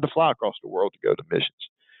 but I don't have to fly across the world to go to missions.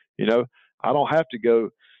 You know, I don't have to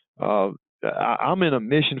go. I'm in a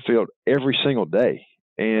mission field every single day,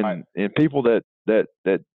 and people that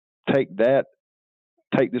take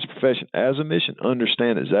this profession as a mission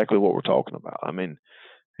understand exactly what we're talking about. I mean,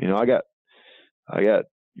 you know, I got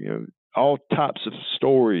you know, all types of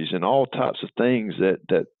stories and all types of things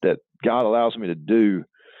that God allows me to do,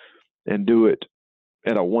 and do it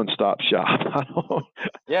at a one-stop shop. I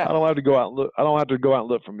don't have to go out and look. I don't have to go out and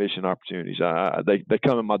look for mission opportunities. They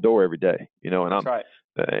come in my door every day, you know, and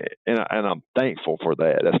I'm thankful for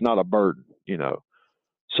that. That's not a burden, you know.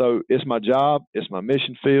 So it's my job, it's my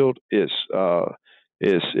mission field, it's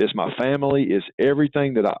my family, it's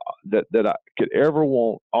everything that I could ever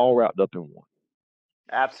want, all wrapped up in one.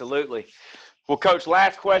 Absolutely. Well, Coach,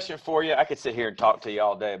 last question for you. I could sit here and talk to you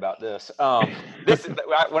all day about this. This is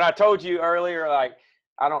when I told you earlier, like,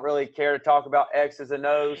 I don't really care to talk about X's and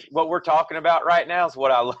O's. What we're talking about right now is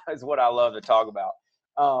what I love to talk about.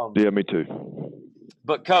 Yeah, me too.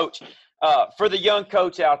 But Coach, for the young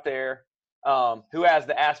coach out there who has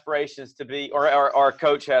the aspirations to be, or our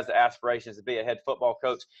coach has the aspirations to be a head football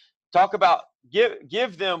coach, talk about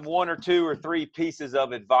give them one or two or three pieces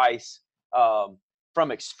of advice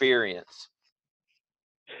from experience.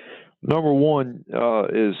 Number one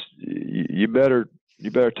is you better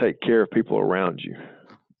take care of people around you.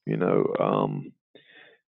 You know,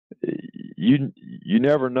 you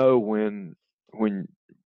never know when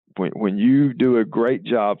you do a great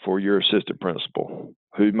job for your assistant principal,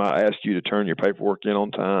 who might ask you to turn your paperwork in on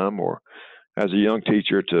time, or as a young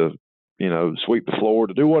teacher to, you know, sweep the floor,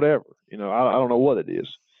 to do whatever. You know, I don't know what it is,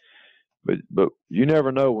 but you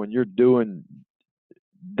never know when you're doing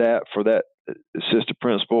that for that assistant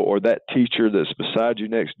principal or that teacher that's beside you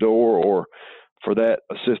next door, or for that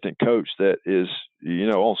assistant coach that is, you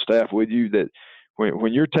know, on staff with you, that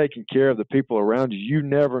when you're taking care of the people around you, you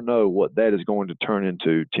never know what that is going to turn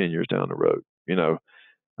into 10 years down the road. You know,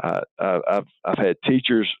 I've had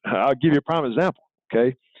teachers. I'll give you a prime example.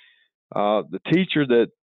 Okay. The teacher that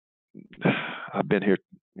I've been here,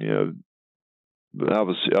 you know, I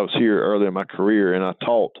was here early in my career, and I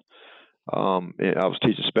taught. I was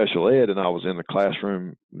teaching special ed, and I was in the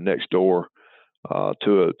classroom next door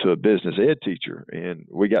to a business ed teacher, and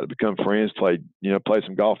we got to become friends. Played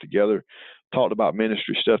some golf together, talked about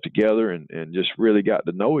ministry stuff together, and just really got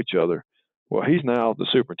to know each other. Well, he's now the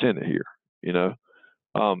superintendent here. You know,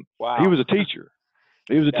 Wow. He was a teacher.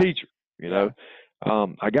 You know,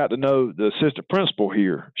 I got to know the assistant principal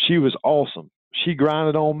here. She was awesome. She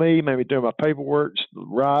grinded on me, made me do my paperwork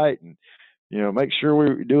right, and, you know, make sure we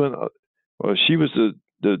were doing. Well, she was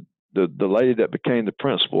the lady that became the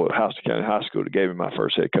principal at Houston County High School that gave me my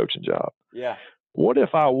first head coaching job. Yeah. What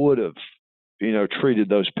if I would have, you know, treated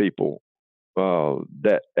those people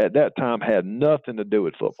that at that time had nothing to do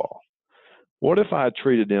with football? What if I had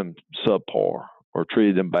treated them subpar, or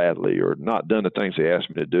treated them badly, or not done the things they asked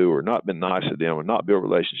me to do, or not been nice to them, or not build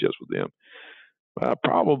relationships with them? I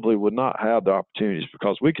probably would not have the opportunities,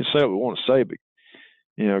 because we can say what we want to say, but,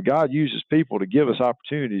 you know, God uses people to give us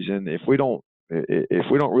opportunities, and if we don't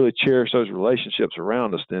really cherish those relationships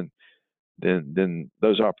around us, then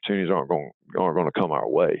those opportunities aren't going to come our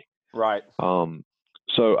way. Right.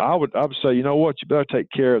 So I would say, you know what, you better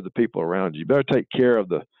take care of the people around you. You better take care of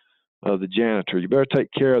the janitor. You better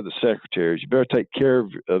take care of the secretaries. You better take care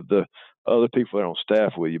of the other people that are on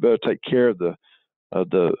staff with you. You better take care of the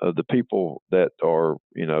people that are,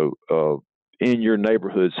 you know, in your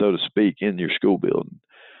neighborhood, so to speak, in your school building.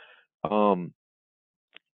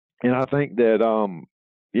 And I think that,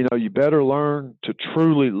 you know, you better learn to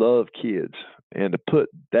truly love kids, and to put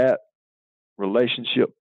that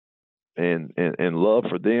relationship and love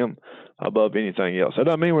for them above anything else. That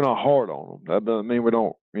doesn't mean we're not hard on them. That doesn't mean we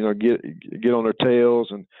don't, you know, get on their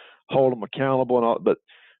tails and hold them accountable and all. But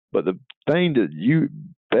the thing that you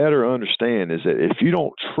better understand is that if you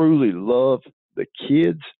don't truly love the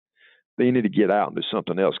kids, then you need to get out and do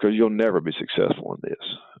something else, because you'll never be successful in this.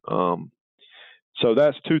 So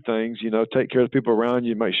that's two things, you know, take care of the people around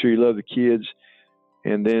you, make sure you love the kids.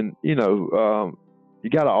 And then, you know, you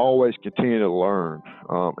got to always continue to learn.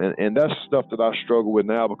 And that's stuff that I struggle with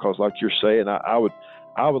now, because like you're saying, I would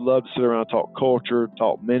love to sit around and talk culture,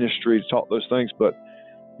 talk ministry, talk those things. But,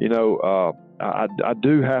 you know, I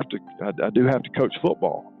do have to coach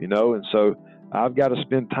football, you know, and so I've got to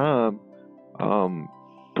spend time,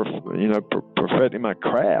 perfecting my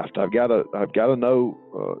craft. I've got to know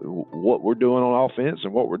what we're doing on offense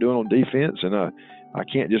and what we're doing on defense, and I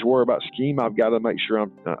can't just worry about scheme. I've got to make sure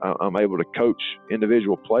I'm able to coach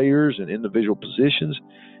individual players and individual positions,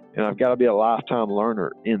 and I've got to be a lifetime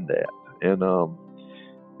learner in that. And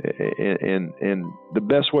the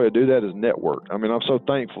best way to do that is network. I mean, I'm so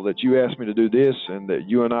thankful that you asked me to do this and that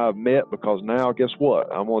you and I have met, because now, guess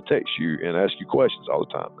what? I'm going to text you and ask you questions all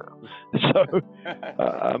the time now. So,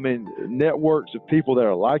 I mean, networks of people that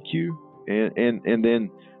are like you, and then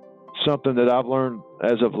something that I've learned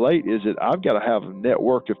as of late is that I've got to have a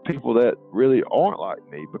network of people that really aren't like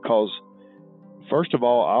me, because first of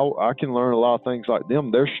all, I can learn a lot of things like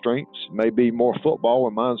them. Their strengths may be more football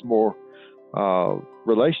and mine's more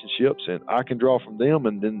relationships, and I can draw from them,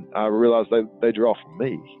 and then I realize they draw from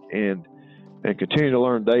me, and continue to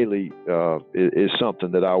learn daily is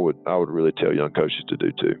something that I would really tell young coaches to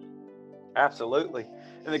do too. Absolutely.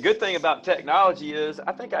 And the good thing about technology is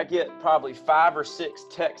I think I get probably 5 or 6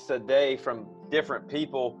 texts a day from different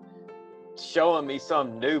people showing me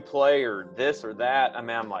some new play or this or that. I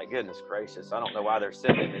mean, I'm like, goodness gracious, I don't know why they're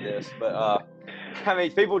sending me this, but I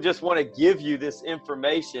mean, people just want to give you this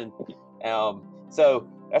information. So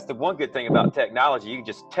that's the one good thing about technology. You can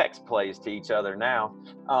just text plays to each other now.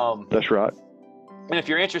 That's right. And if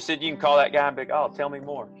you're interested, you can call that guy and be like, oh, tell me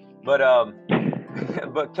more. But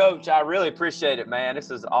but Coach, I really appreciate it, man.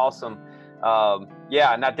 This is awesome.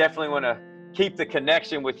 Yeah, and I definitely want to keep the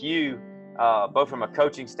connection with you, both from a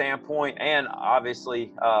coaching standpoint and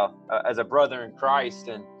obviously as a brother in Christ.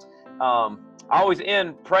 And I always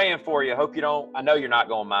end praying for you. I know you're not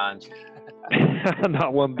going to mind.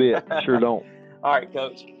 Not one bit. Sure don't. All right,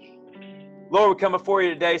 Coach. Lord, we're coming for you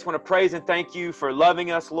today. Just want to praise and thank you for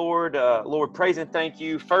loving us, Lord. Lord, praise and thank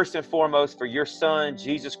you first and foremost for your Son,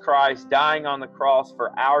 Jesus Christ, dying on the cross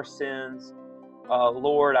for our sins.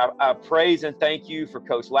 Lord, I praise and thank you for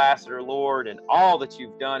Coach Lassiter, Lord, and all that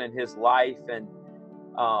you've done in his life. And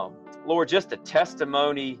Lord, just a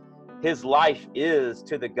testimony his life is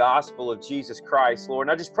to the gospel of Jesus Christ, Lord.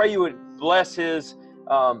 And I just pray you would bless his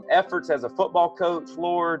efforts as a football coach,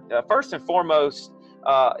 Lord. First and foremost,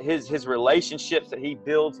 his relationships that he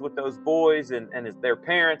builds with those boys and their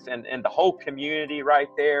parents and the whole community right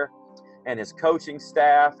there, and his coaching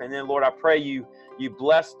staff. And then, Lord, I pray you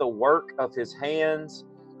bless the work of his hands,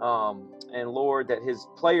 and Lord, that his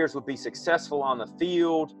players would be successful on the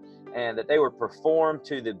field and that they would perform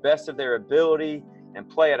to the best of their ability and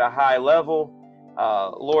play at a high level.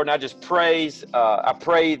 Lord, and I just I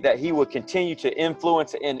pray that he would continue to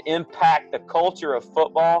influence and impact the culture of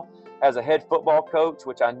football as a head football coach,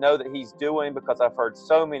 which I know that he's doing because I've heard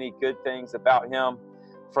so many good things about him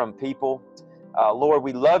from people. Lord,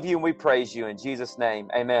 we love you and we praise you in Jesus' name.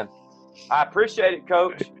 Amen. I appreciate it,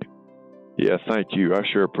 Coach. Yeah, thank you. I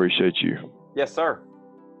sure appreciate you. Yes, sir.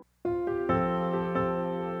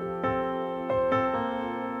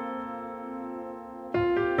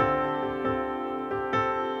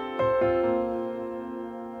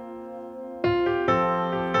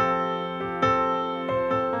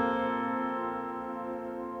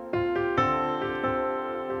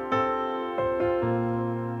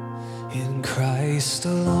 In Christ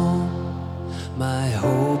alone, my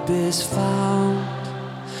hope is found,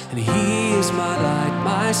 and He is my light,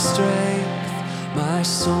 my strength, my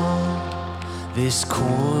song. This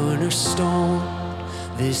cornerstone,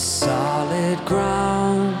 this solid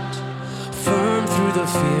ground, firm through the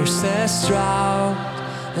fiercest drought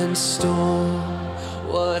and storm.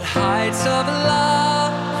 What heights of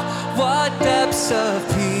love, what depths of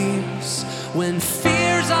peace, when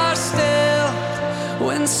fears are stilled,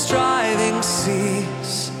 when striving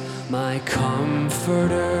cease. My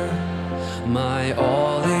comforter, my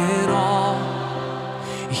all in all,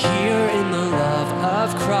 here in the love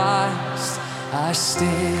of Christ I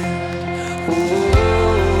stand.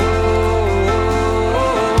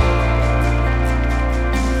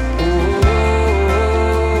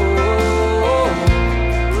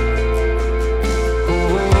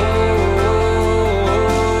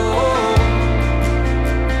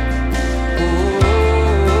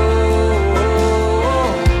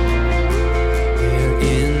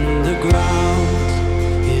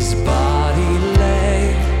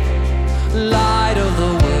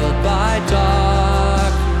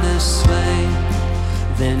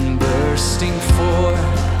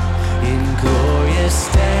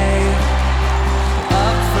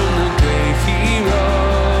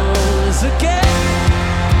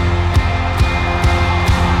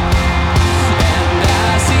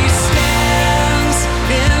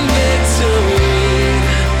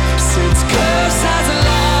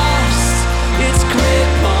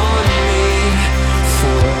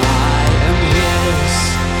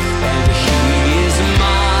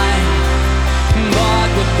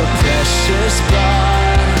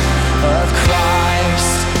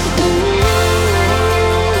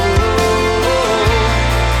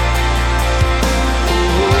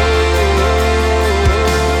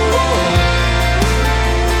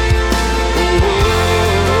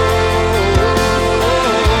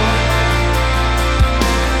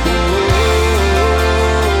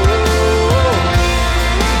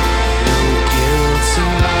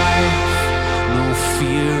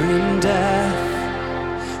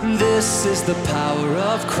 this is the power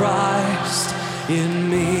of Christ in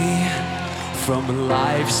me. From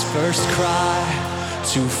life's first cry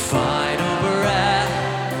to final breath,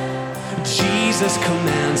 Jesus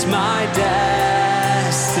commands my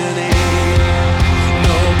destiny.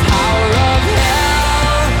 No power of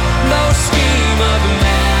hell, no scheme of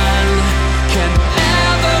man can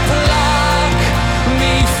ever pluck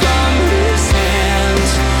me from his hands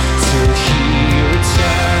till he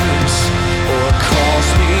returns or calls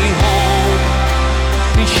me home.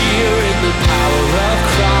 Here in the power of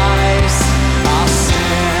Christ I'll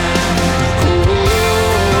stand.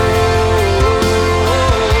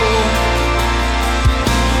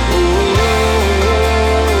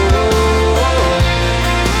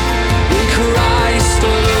 In Christ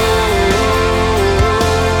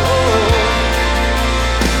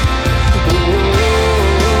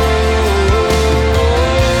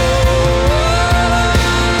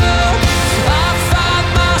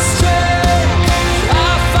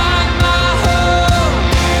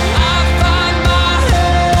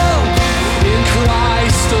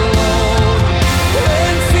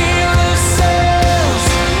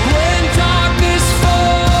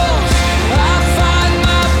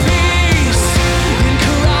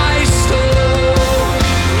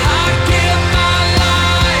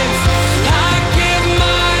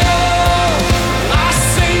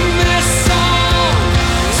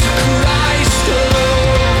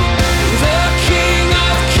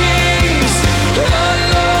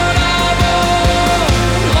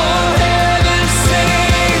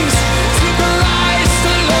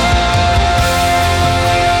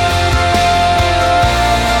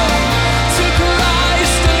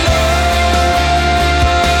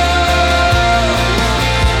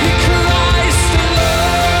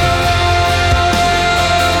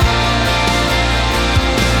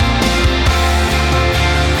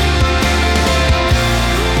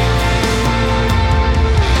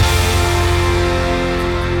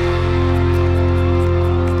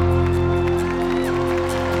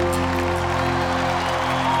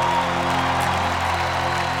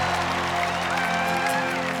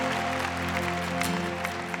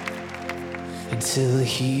until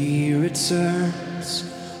he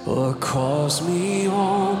returns or calls me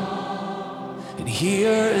home. And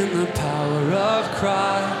here in the power of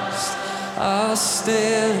Christ I'll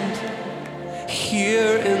stand.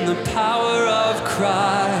 Here in the power of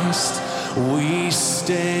Christ we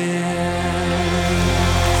stand.